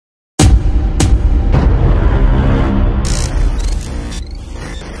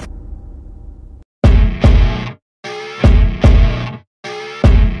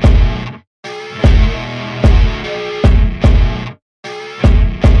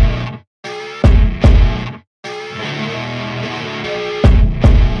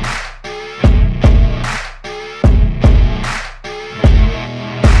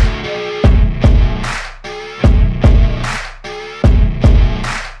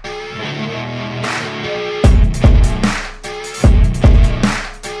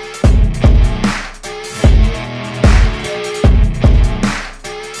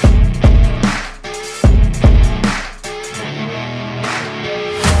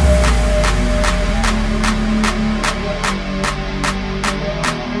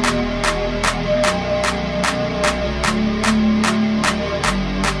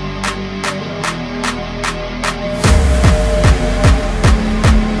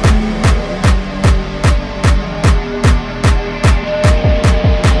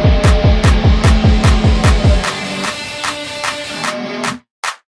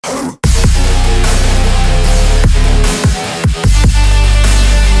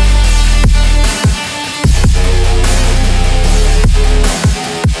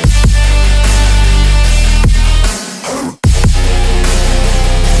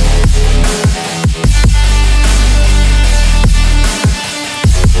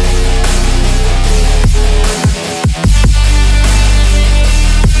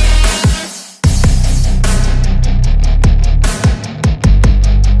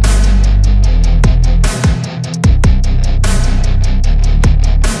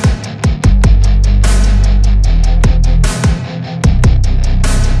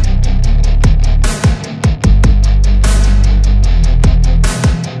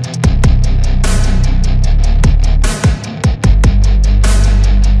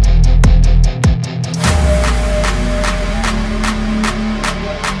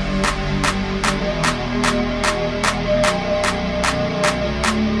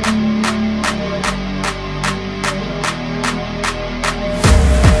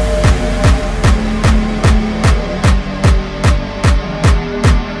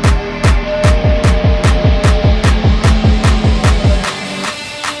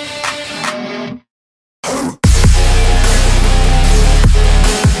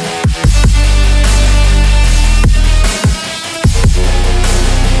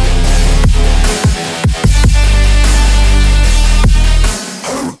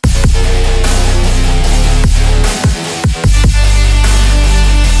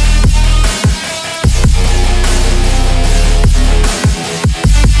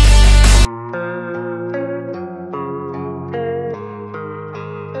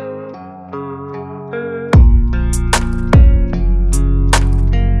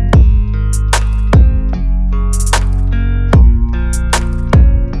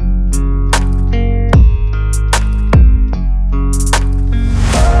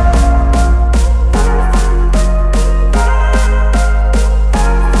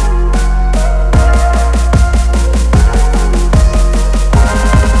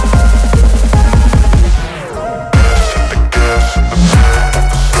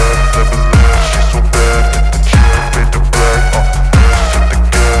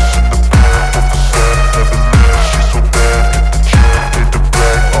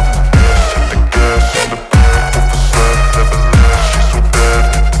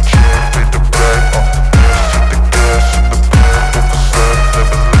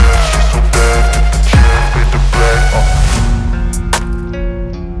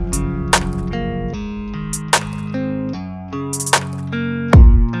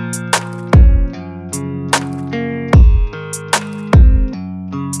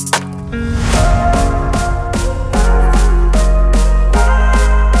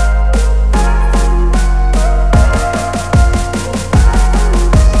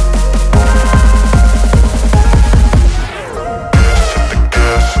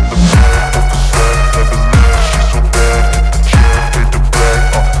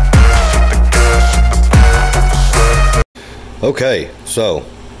Okay, so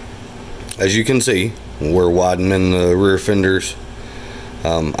as you can see, we're widening the rear fenders.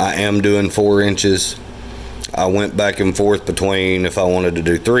 I am doing 4 inches. I went back and forth between if I wanted to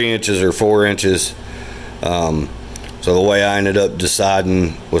do 3 inches or 4 inches. So the way I ended up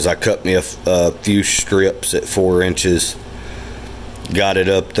deciding was I cut me a few strips at 4 inches, got it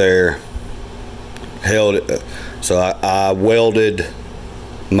up there, held it. So I welded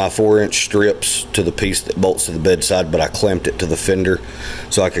my 4-inch strips to the piece that bolts to the bedside, but I clamped it to the fender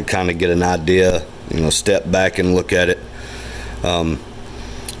so I could kind of get an idea, step back and look at it.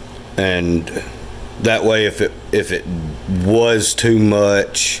 And that way, if it was too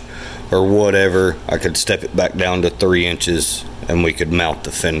much or whatever, I could step it back down to 3 inches and we could mount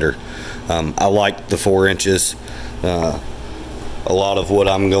the fender. I like the 4 inches. A lot of what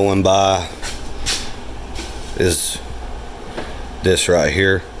I'm going by is this right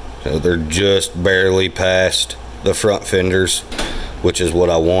here. So they're just barely past the front fenders, which is what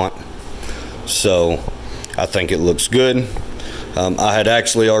I want. So I think it looks good. I had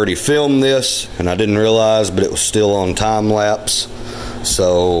actually already filmed this and I didn't realize, but it was still on time lapse.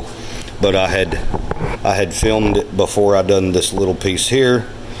 So, but I had filmed it before I done this little piece here.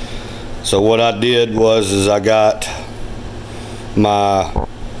 So what I did was I got my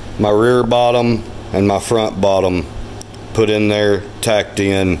rear bottom and my front bottom put in there, tacked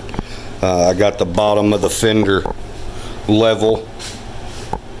in. I got the bottom of the fender level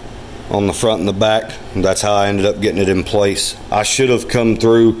on the front and the back. And that's how I ended up getting it in place. I should have come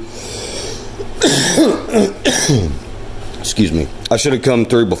through excuse me, I should have come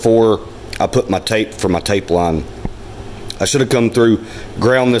through before I put my tape for my tape line. I should have come through,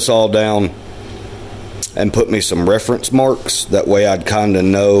 ground this all down and put me some reference marks. That way I'd kind of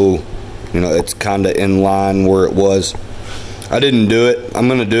know, it's kind of in line where it was. I didn't do it. I'm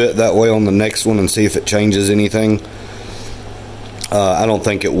going to do it that way on the next one and see if it changes anything. I don't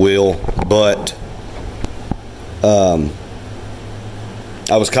think it will, but I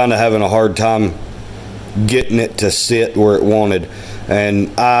was kind of having a hard time getting it to sit where it wanted.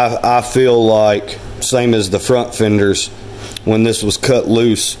 And I feel like, same as the front fenders, when this was cut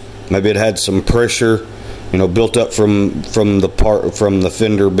loose, maybe it had some pressure, built up from the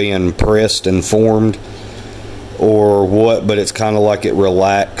fender being pressed and formed, or what, but it's kind of like it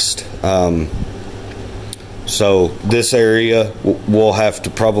relaxed. So this area we'll have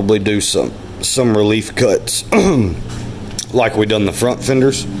to probably do some relief cuts like we done the front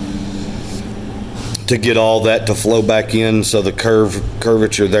fenders to get all that to flow back in. So the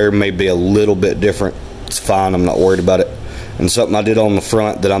curvature there may be a little bit different. It's fine, I'm not worried about it. And something I did on the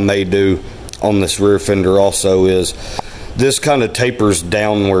front that I may do on this rear fender also is this kind of tapers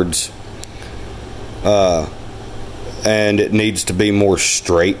downwards, and it needs to be more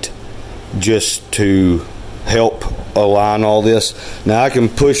straight just to help align all this. Now I can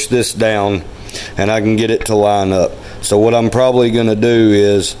push this down and I can get it to line up. So what I'm probably going to do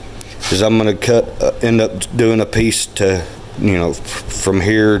is I'm going to end up doing a piece to, from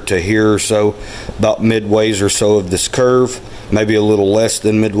here to here or so, about midways or so of this curve, maybe a little less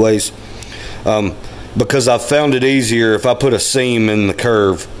than midways, because I found it easier if I put a seam in the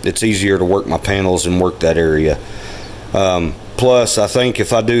curve. It's easier to work my panels and work that area. Plus, I think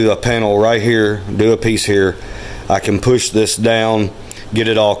if I do a panel right here, do a piece here, I can push this down, get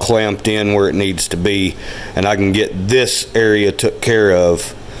it all clamped in where it needs to be, and I can get this area took care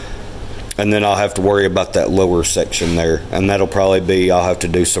of, and then I'll have to worry about that lower section there, and that'll probably be, I'll have to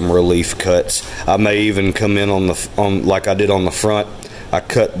do some relief cuts. I may even come in on like I did on the front. I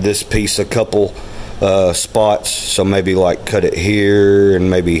cut this piece a couple spots, so maybe like cut it here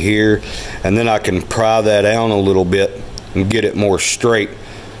and maybe here, and then I can pry that down a little bit and get it more straight.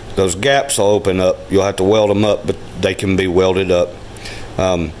 Those gaps will open up. You'll have to weld them up, but they can be welded up,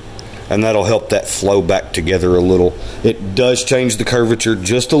 and that'll help that flow back together a little. It does change the curvature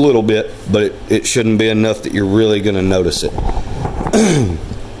just a little bit, but it shouldn't be enough that you're really going to notice it.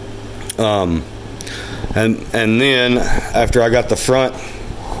 And then after I got the front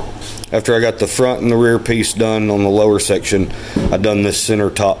and the rear piece done on the lower section, I done this center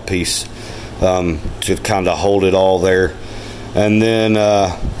top piece to kind of hold it all there. And then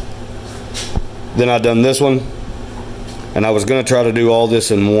I done this one, and I was going to try to do all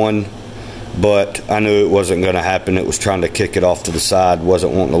this in one, but I knew it wasn't going to happen. It was trying to kick it off to the side,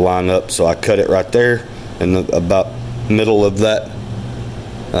 wasn't wanting to line up, so I cut it right there in the about middle of that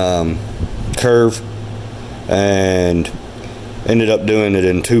curve, and ended up doing it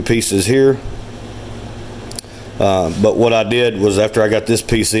in 2 pieces here. But what I did was, after I got this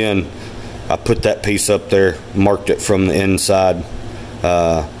piece in, I put that piece up there, marked it from the inside,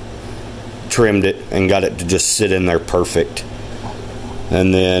 trimmed it, and got it to just sit in there perfect.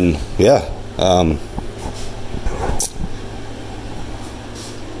 And then, yeah, a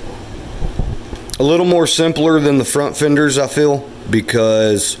little more simpler than the front fenders, I feel,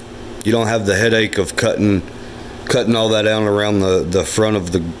 because you don't have the headache of cutting all that out around the front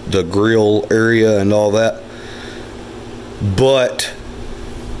of the grill area and all that. But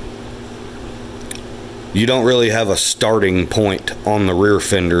you don't really have a starting point on the rear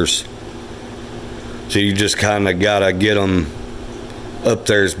fenders, so you just kind of gotta get them up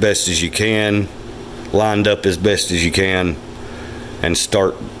there as best as you can, lined up as best as you can, and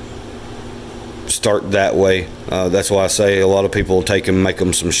start that way. That's why I say a lot of people take them, make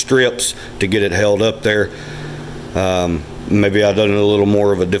them some strips to get it held up there. Maybe I done it a little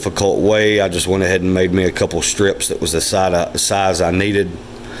more of a difficult way. I just went ahead and made me a couple strips that was the size I needed,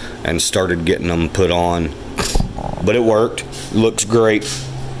 and started getting them put on. But it worked. It looks great.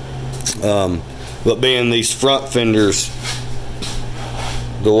 But being these front fenders,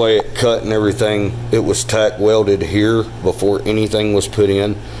 the way it cut and everything, it was tack welded here before anything was put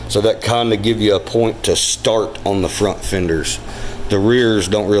in, so that kind of give you a point to start on the front fenders. The rears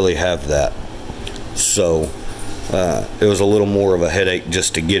don't really have that, so it was a little more of a headache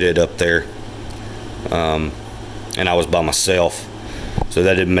just to get it up there, and I was by myself, so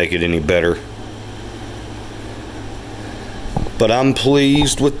that didn't make it any better. But I'm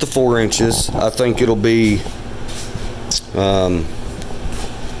pleased with the 4 inches. I think it'll be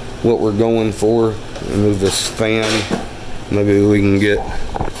what we're going for. Move this fan. Maybe we can get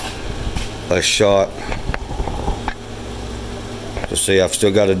a shot. So see, I've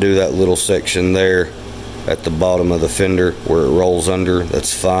still got to do that little section there at the bottom of the fender where it rolls under.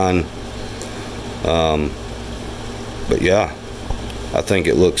 That's fine. But yeah, I think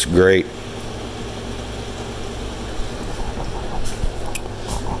it looks great.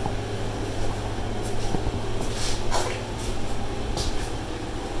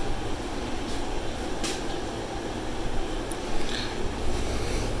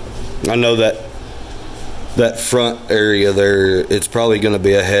 I know that front area there, it's probably going to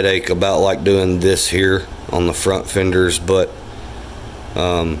be a headache about like doing this here on the front fenders, but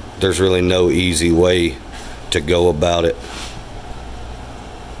there's really no easy way to go about it.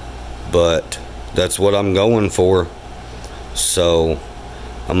 But that's what I'm going for. So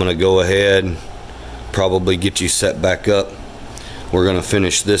I'm going to go ahead, probably get you set back up. We're going to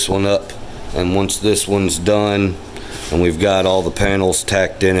finish this one up, and once this one's done and we've got all the panels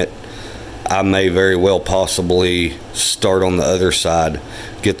tacked in it, I may very well possibly start on the other side,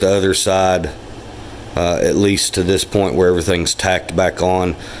 get the other side at least to this point where everything's tacked back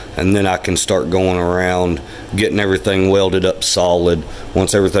on, and then I can start going around getting everything welded up solid.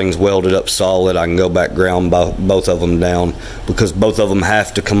 Once everything's welded up solid, I can go back ground both of them down, because both of them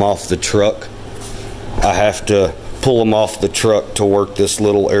have to come off the truck. I have to pull them off the truck to work this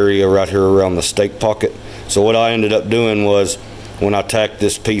little area right here around the stake pocket. So what I ended up doing was, when I tacked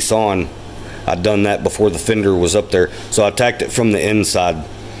this piece on, I'd done that before the fender was up there, so I tacked it from the inside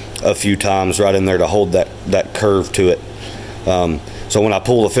a few times right in there to hold that curve to it. So when I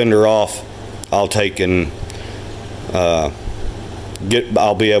pull the fender off, I'll take and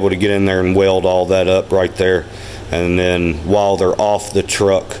I'll be able to get in there and weld all that up right there, and then while they're off the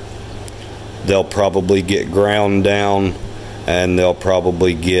truck, they'll probably get ground down, and they'll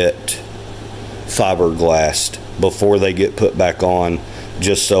probably get fiberglassed before they get put back on,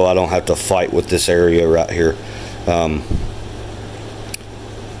 just so I don't have to fight with this area right here.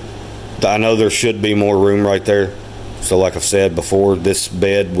 I know there should be more room right there. So like I've said before, this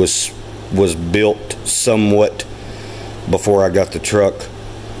bed was built somewhat before I got the truck.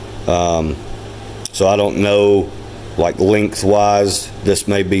 So I don't know, like lengthwise, this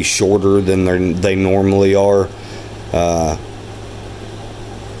may be shorter than they normally are.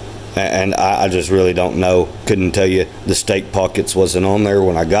 And I just really don't know. Couldn't tell you. The stake pockets wasn't on there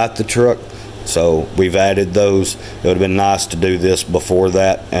when I got the truck, so we've added those. It would have been nice to do this before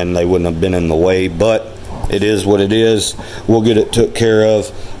that, and they wouldn't have been in the way, but it is what it is. We'll get it took care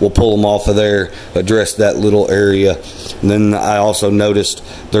of. We'll pull them off of there, address that little area. And then I also noticed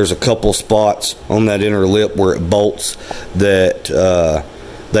there's a couple spots on that inner lip where it bolts that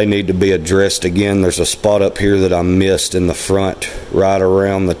they need to be addressed again. There's a spot up here that I missed in the front, right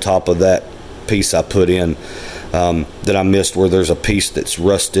around the top of that piece I put in, that I missed, where there's a piece that's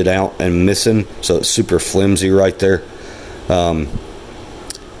rusted out and missing, so it's super flimsy right there.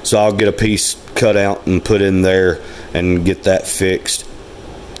 So I'll get a piece cut out and put in there and get that fixed.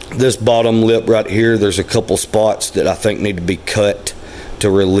 This bottom lip right here, there's a couple spots that I think need to be cut to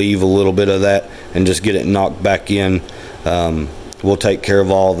relieve a little bit of that and just get it knocked back in. We'll take care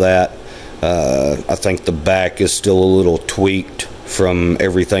of all that. I think the back is still a little tweaked from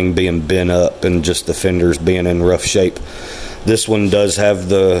everything being bent up and just the fenders being in rough shape. This one does have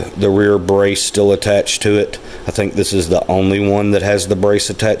the rear brace still attached to it. I think this is the only one that has the brace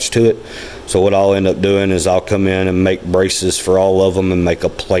attached to it. So what I'll end up doing is I'll come in and make braces for all of them and make a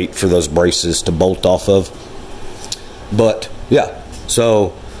plate for those braces to bolt off of. But yeah,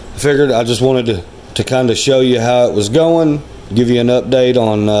 so I figured I just wanted to kind of show you how it was going, give you an update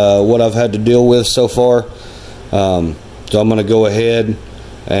on what I've had to deal with so far. So I'm going to go ahead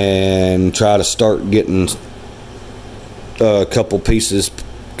and try to start getting a couple pieces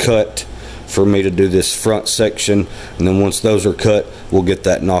cut for me to do this front section, and then once those are cut, we'll get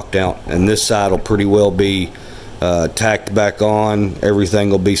that knocked out, and this side will pretty well be tacked back on. Everything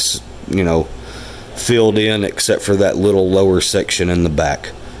will be, you know, filled in except for that little lower section in the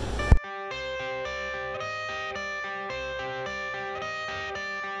back.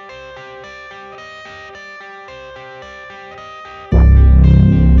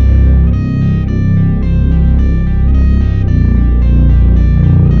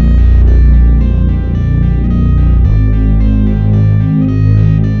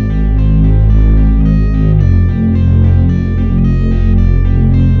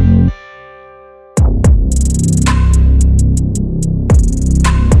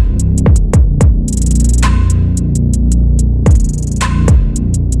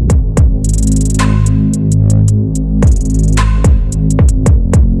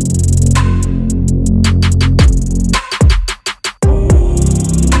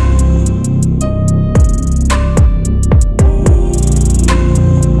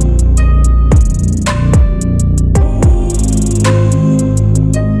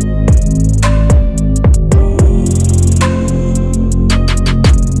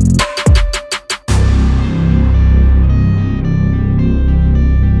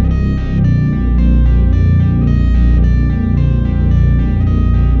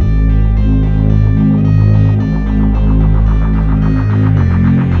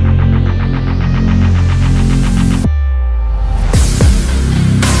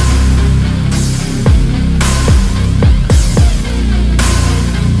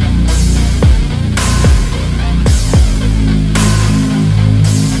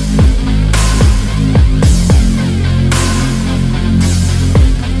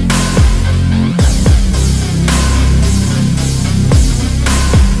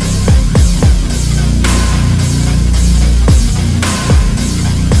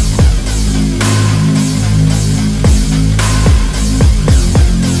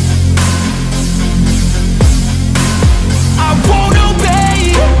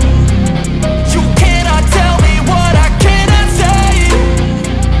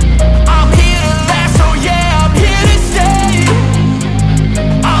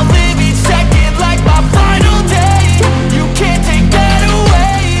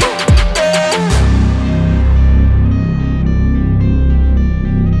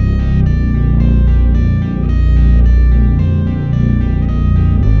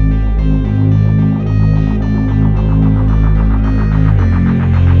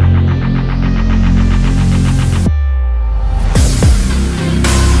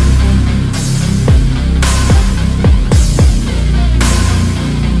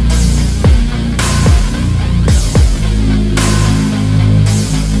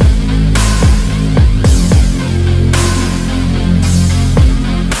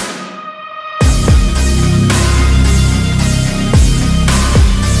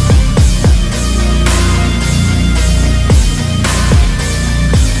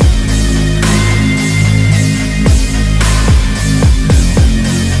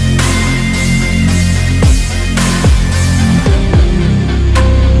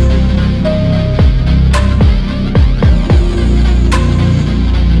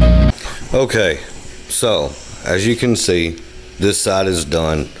 Okay, so as you can see, this side is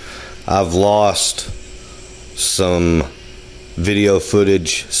done. I've lost some video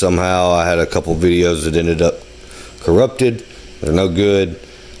footage somehow. I had a couple videos that ended up corrupted. They're no good.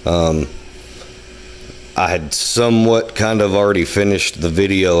 I had somewhat kind of already finished the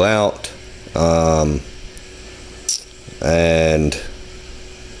video out, and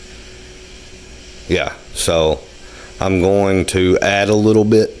yeah, so I'm going to add a little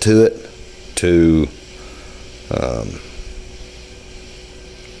bit to it to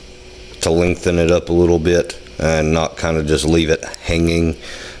lengthen it up a little bit and not kind of just leave it hanging.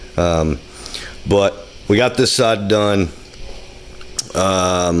 But we got this side done,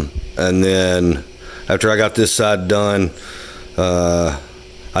 and then after I got this side done, I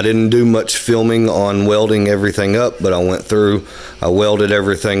didn't do much filming on welding everything up, but I went through, I welded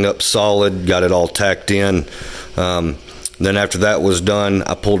everything up solid, got it all tacked in. Then after that was done,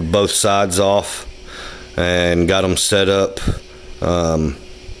 I pulled both sides off and got them set up, and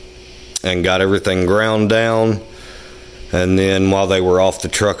got everything ground down. And then while they were off the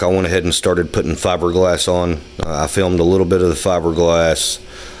truck, I went ahead and started putting fiberglass on. I filmed a little bit of the fiberglass,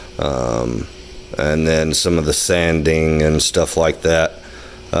 and then some of the sanding and stuff like that.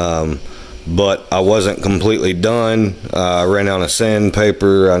 But I wasn't completely done. I ran out of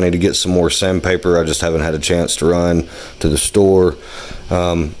sandpaper. I need to get some more sandpaper. I just haven't had a chance to run to the store.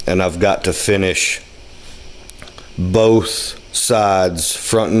 And I've got to finish both sides,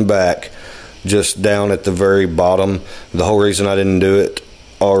 front and back, just down at the very bottom. The whole reason I didn't do it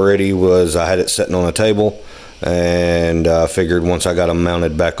already was I had it sitting on a table, and I figured once I got them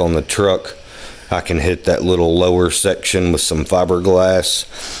mounted back on the truck, I can hit that little lower section with some fiberglass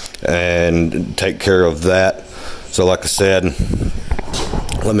and take care of that. So like I said,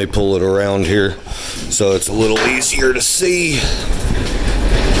 let me pull it around here so it's a little easier to see.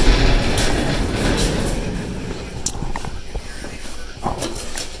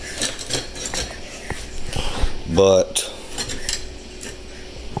 But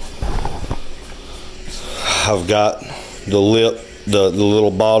I've got the lip, the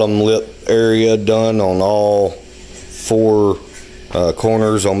little bottom lip area done on all four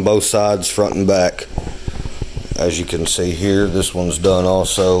corners on both sides, front and back. As you can see here, this one's done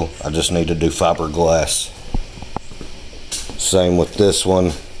also. I just need to do fiberglass. Same with this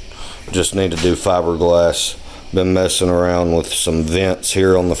one, just need to do fiberglass. Been messing around with some vents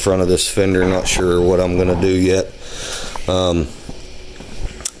here on the front of this fender, not sure what I'm gonna do yet.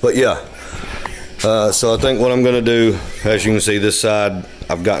 But yeah, so I think what I'm gonna do, as you can see, this side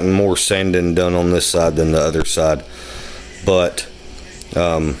I've gotten more sanding done on this side than the other side, but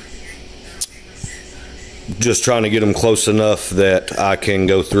just trying to get them close enough that I can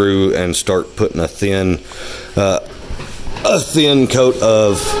go through and start putting a thin coat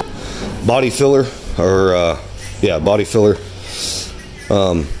of body filler, or yeah, body filler,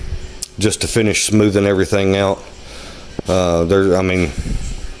 just to finish smoothing everything out. I mean,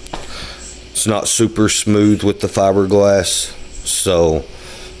 it's not super smooth with the fiberglass, so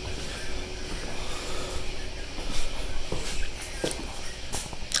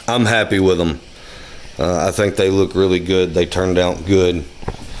I'm happy with them. I think they look really good. They turned out good.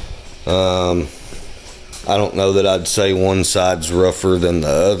 I don't know that I'd say one side's rougher than the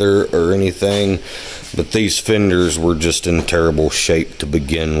other or anything, but these fenders were just in terrible shape to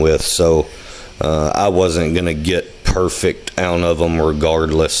begin with, so I wasn't gonna get perfect out of them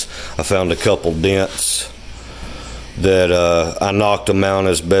regardless. I found a couple dents that I knocked them out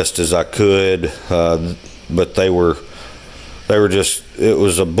as best as I could, but they were just, it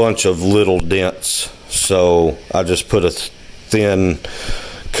was a bunch of little dents, so I just put a thin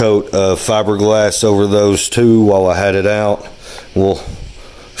coat of fiberglass over those two while I had it out. We'll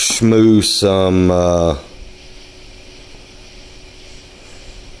schmoo some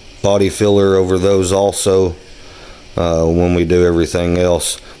body filler over those also when we do everything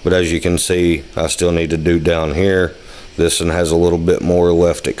else. But as you can see, I still need to do down here. This one has a little bit more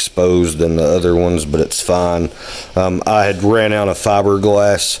left exposed than the other ones, but it's fine. I had ran out of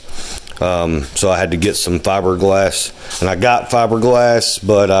fiberglass, so I had to get some fiberglass, and I got fiberglass,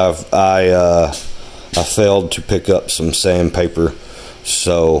 but I failed to pick up some sandpaper,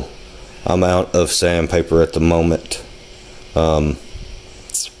 so I'm out of sandpaper at the moment. I'll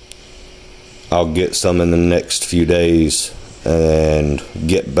get some in the next few days and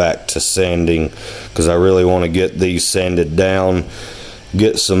get back to sanding, because I really want to get these sanded down,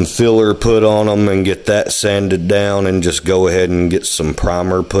 get some filler put on them and get that sanded down, and just go ahead and get some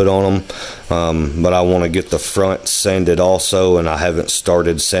primer put on them. But I want to get the front sanded also, and I haven't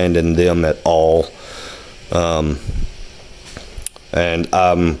started sanding them at all. And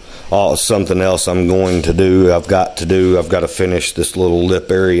something else I'm going to do, I've got to finish this little lip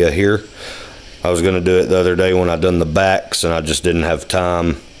area here. I was going to do it the other day when I done the backs, and I just didn't have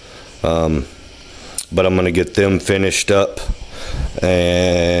time. But I'm going to get them finished up,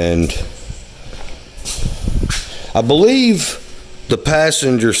 and I believe the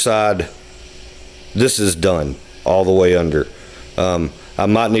passenger side, this is done all the way under. I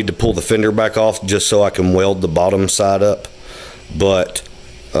might need to pull the fender back off just so I can weld the bottom side up, but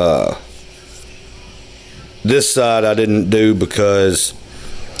this side I didn't do because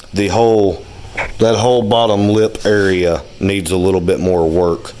that whole bottom lip area needs a little bit more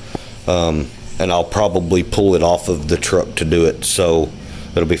work, and I'll probably pull it off of the truck to do it, so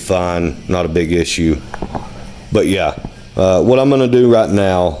it'll be fine, not a big issue. But yeah, what I'm going to do right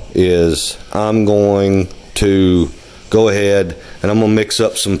now is I'm going to go ahead and I'm going to mix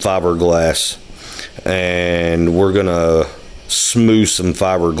up some fiberglass, and we're gonna smooth some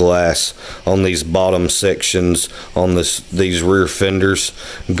fiberglass on these bottom sections on these rear fenders.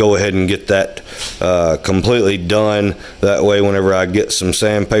 Go ahead and get that completely done. That way whenever I get some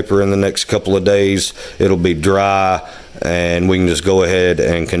sandpaper in the next couple of days, it'll be dry and we can just go ahead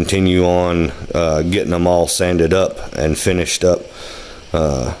and continue on getting them all sanded up and finished up,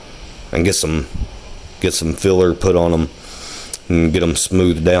 and get some filler put on them and get them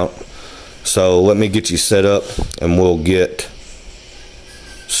smoothed out. So let me get you set up and we'll get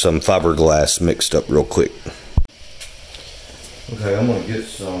some fiberglass mixed up real quick. Okay, I'm gonna get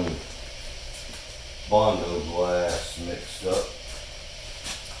some Bondo glass mixed up.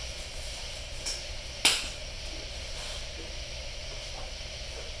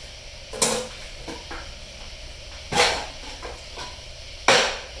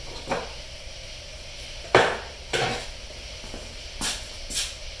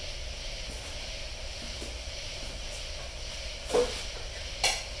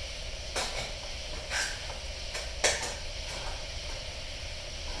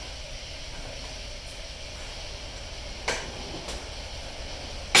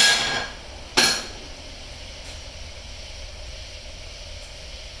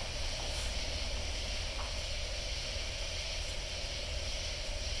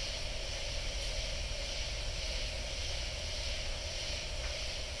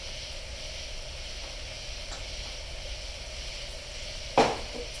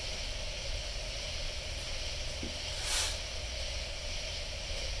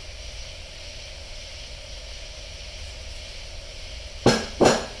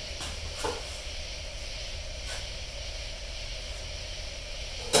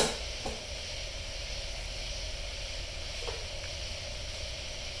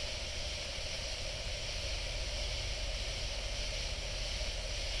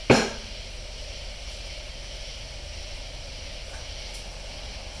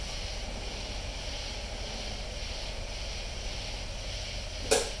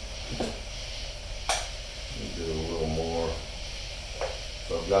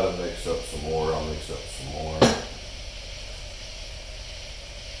 Gotta mix up some more. I'll mix up some more.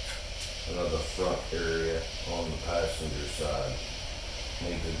 Another front area on the passenger side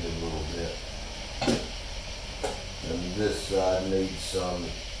needs a good little bit, and this side needs some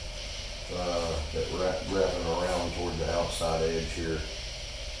that wrapping around toward the outside edge here.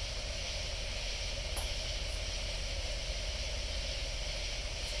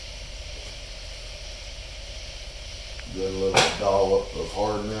 Good little dollop of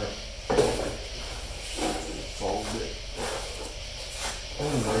hardener. Fold it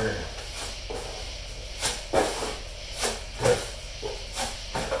in there.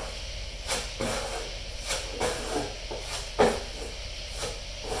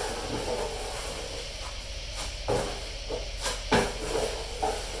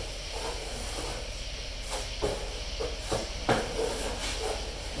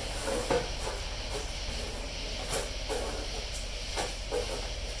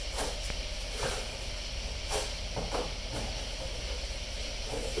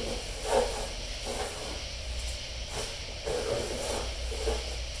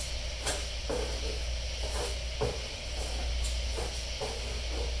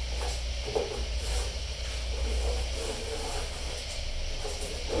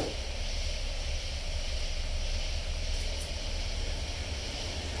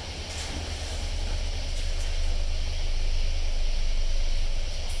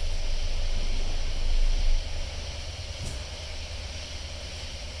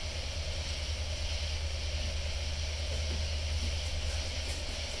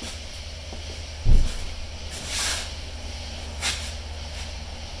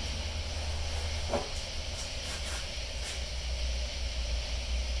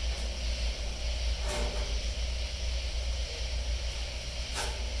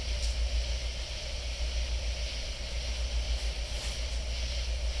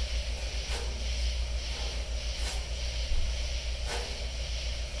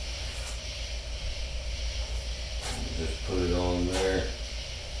 Just put it on there,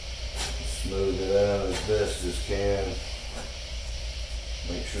 smooth it out as best as can,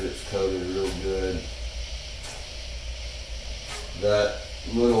 make sure it's coated real good. That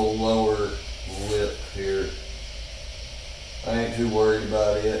little lower lip here, I ain't too worried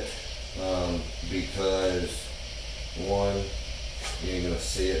about it, because one, you ain't gonna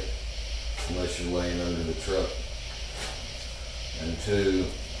see it unless you're laying under the truck, and two,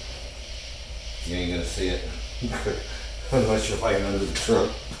 you ain't gonna see it unless you're laying under the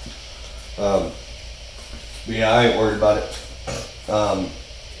truck. But yeah, I ain't worried about it.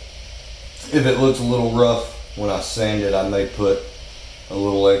 if it looks a little rough when I sand it, I may put a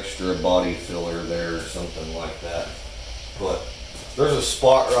little extra body filler there or something like that. But there's a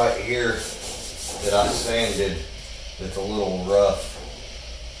spot right here that I sanded that's a little rough.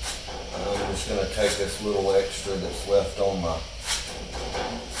 I'm just going to take this little extra that's left on my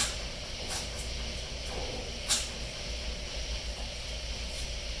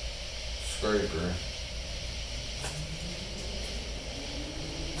scraper.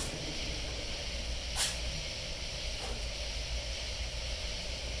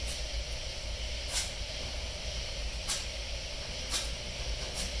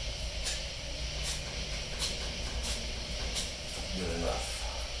 Good enough.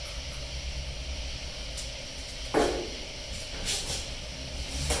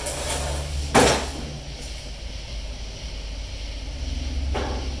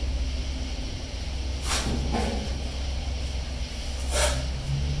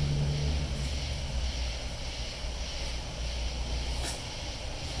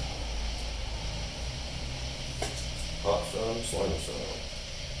 Hot sun, slim sun.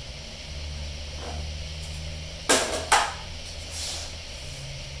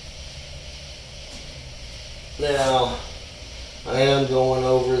 Now, I am going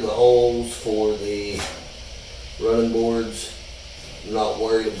over the holes for the running boards. I'm not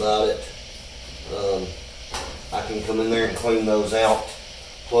worried about it. I can come in there and clean those out.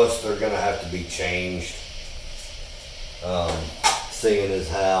 Plus, they're going to have to be changed. Seeing as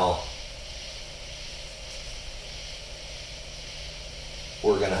how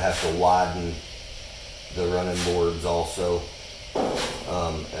we're going to have to widen the running boards also.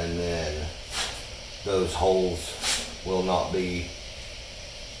 And then those holes will not be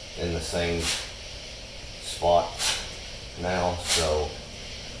in the same spot now. So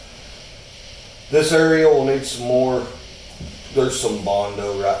this area will need some more. There's some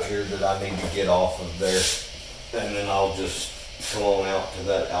Bondo right here that I need to get off of there. And then I'll just come on out to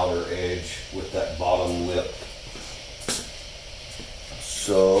that outer edge with that bottom lip.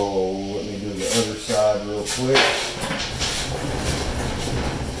 So let me do the other side real quick.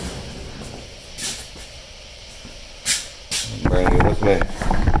 Bring you with me.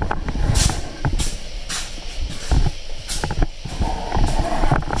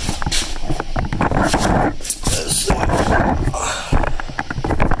 Let's see.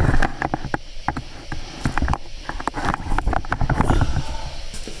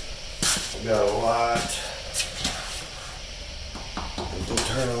 Got a light. We'll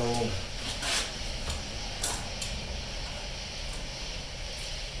turn on.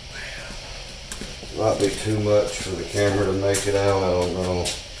 Might be too much for the camera to make it out, I don't know.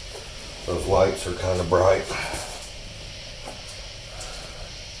 Those lights are kind of bright.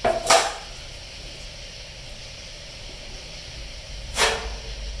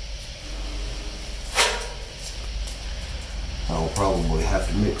 I'll probably have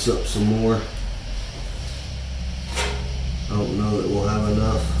to mix up some more. I don't know that we'll have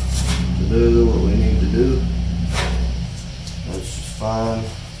enough to do what we need to do. That's just fine.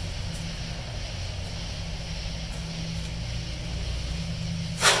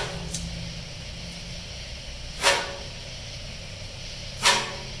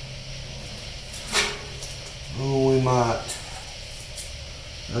 Oh, we might.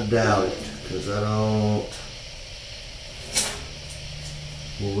 I doubt it, because I don't.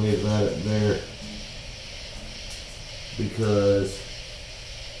 We'll leave that up there, because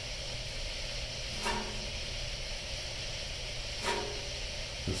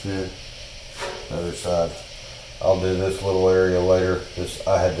this is other side. I'll do this little area later.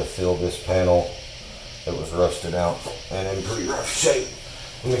 I had to fill this panel that was rusted out and in pretty rough shape.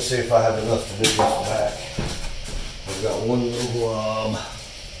 Let me see if I have enough to do this back. I've got one little glob.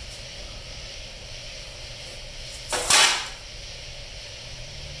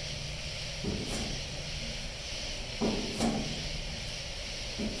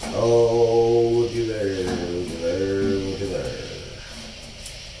 Oh, looky there, looky there, looky there.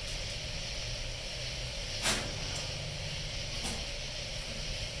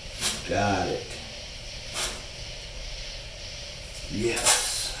 Got it.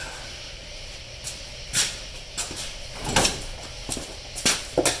 Yes.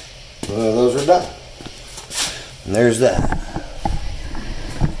 Well, those are done. And there's that.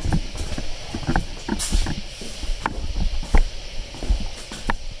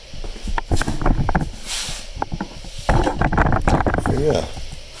 So yeah.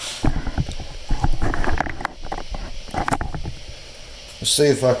 Let's see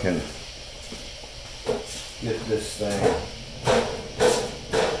if I can get this thing.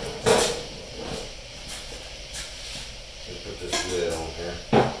 Put this lid on here.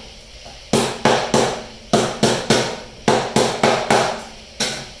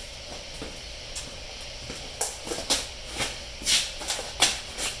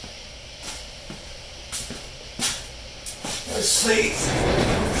 Let's see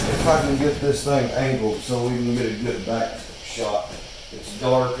if I can get this thing angled so we can get a good back shot. It's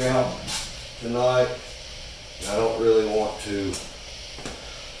dark out tonight. I don't really want to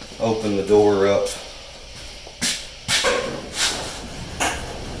open the door up.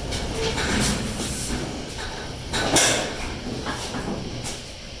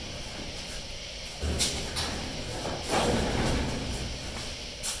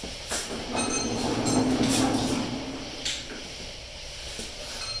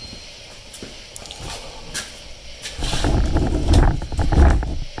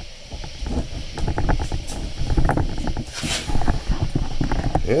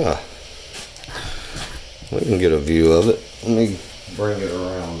 Yeah, we can get a view of it. Let me bring it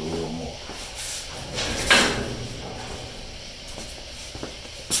around a little more.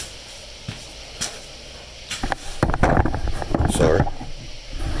 Sorry.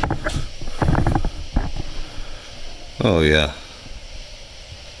 Oh yeah.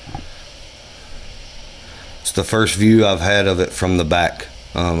 It's the first view I've had of it from the back.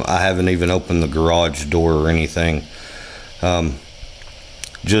 I haven't even opened the garage door or anything.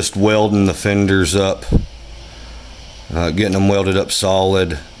 Just welding the fenders up, getting them welded up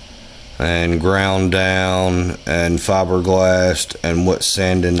solid and ground down and fiberglassed, and what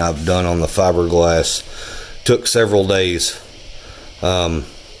sanding I've done on the fiberglass took several days. So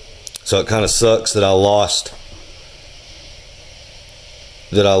it kind of sucks that I lost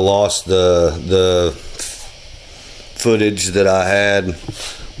the footage that I had,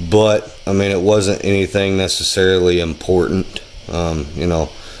 but I mean, it wasn't anything necessarily important. You know,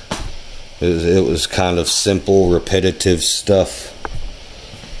 it was kind of simple, repetitive stuff.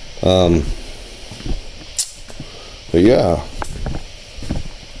 But yeah,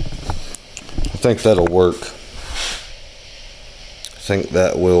 I think that'll work. I think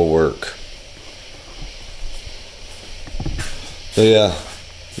that will work. So yeah,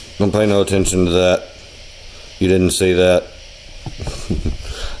 don't pay no attention to that. You didn't see that.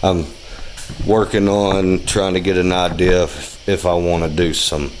 I'm working on trying to get an idea if I want to do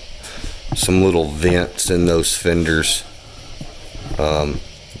some little vents in those fenders.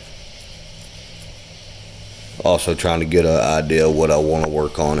 Also trying to get an idea of what I want to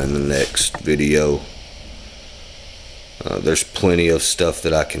work on in the next video. There's plenty of stuff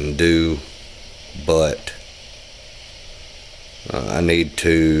that I can do, but I need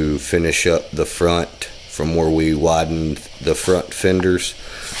to finish up the front from where we widened the front fenders.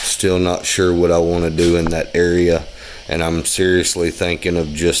 Still not sure what I want to do in that area, and I'm seriously thinking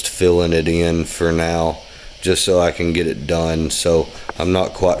of just filling it in for now, just so I can get it done. So I'm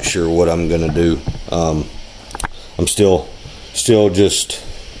not quite sure what I'm gonna do. I'm still just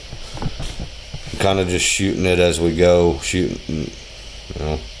kind of just shooting it as we go,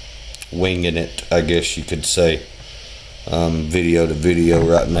 winging it, I guess you could say, video to video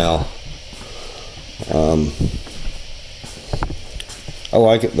right now. I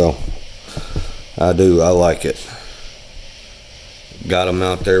like it though. I do. I like it. Got them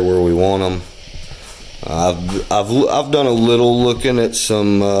out there where we want them. I've done a little looking at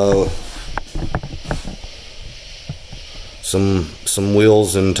some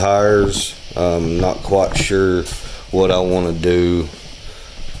wheels and tires. Not quite sure what I want to do.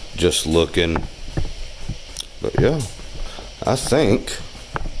 Just looking. But yeah, I think,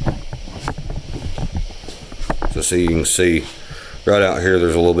 just so you can see, right out here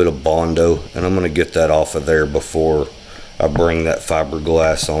there's a little bit of Bondo, and I'm going to get that off of there before I bring that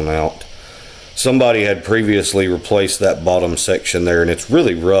fiberglass on out. Somebody had previously replaced that bottom section there, and it's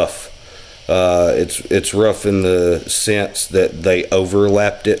really rough. It's rough in the sense that they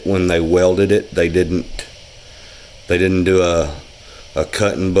overlapped it when they welded it. They didn't do a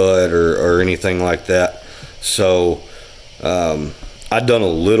cut and butt or anything like that. So I'd done a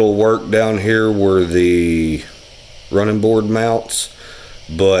little work down here where the running board mounts,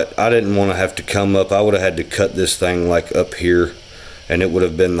 but I didn't want to have to come up. I would have had to cut this thing like up here, and it would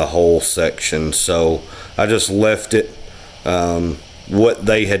have been the whole section. So I just left it. What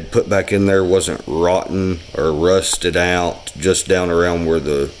they had put back in there wasn't rotten or rusted out, just down around where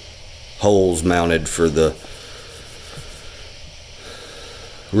the holes mounted for the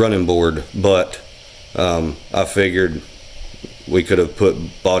running board. But I figured we could have put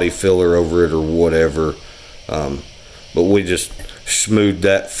body filler over it or whatever, but we just smoothed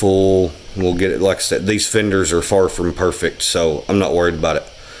that full. We'll get it. Like I said, these fenders are far from perfect, so I'm not worried about it.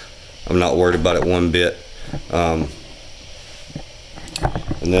 I'm not worried about it one bit. And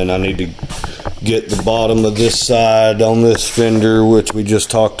then I need to get the bottom of this side on this fender, which we just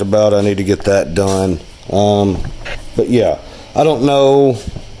talked about. I need to get that done. But yeah, I don't know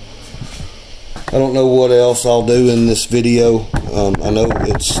I don't know what else I'll do in this video. I know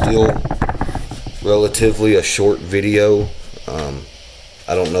it's still relatively a short video.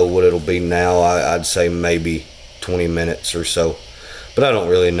 I don't know what it'll be now. I'd say maybe 20 minutes or so, but I don't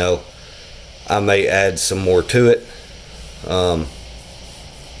really know. I may add some more to it.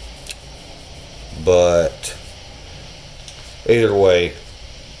 But either way,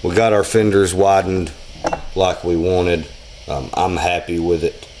 we got our fenders widened like we wanted. I'm happy with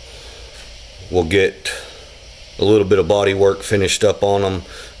it. We'll get a little bit of body work finished up on them,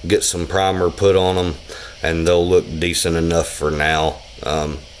 get some primer put on them, and they'll look decent enough for now.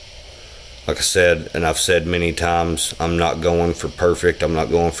 Like I said, and I've said many times, I'm not going for perfect. I'm not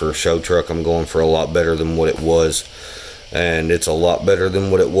going for a show truck. I'm going for a lot better than what it was. And it's a lot better than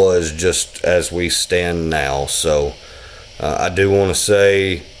what it was just as we stand now. So I do want to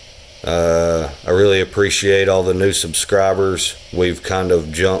say I really appreciate all the new subscribers. We've kind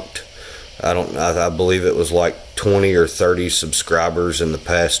of jumped. I believe it was like 20 or 30 subscribers in the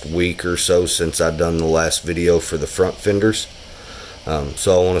past week or so since I've done the last video for the front fenders.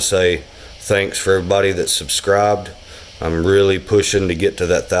 So I want to say thanks for everybody that subscribed. I'm really pushing to get to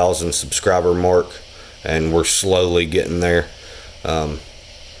that 1,000 subscriber mark, and we're slowly getting there. I'm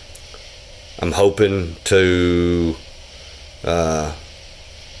hoping to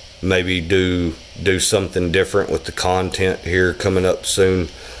maybe do something different with the content here coming up soon.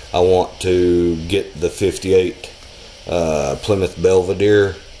 I want to get the 58 Plymouth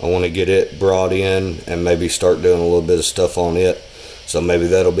Belvedere. I want to get it brought in and maybe start doing a little bit of stuff on it. So maybe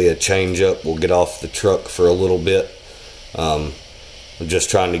that'll be a change up. We'll get off the truck for a little bit. I'm just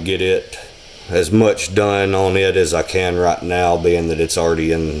trying to get it as much done on it as I can right now, being that it's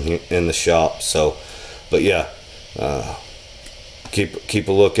already in the shop. So, but yeah, keep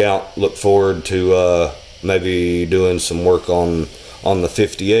a lookout. Look forward to maybe doing some work on the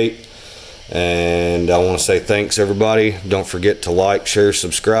 58. And I want to say thanks everybody. Don't forget to like, share,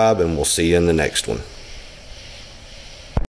 subscribe, and we'll see you in the next one.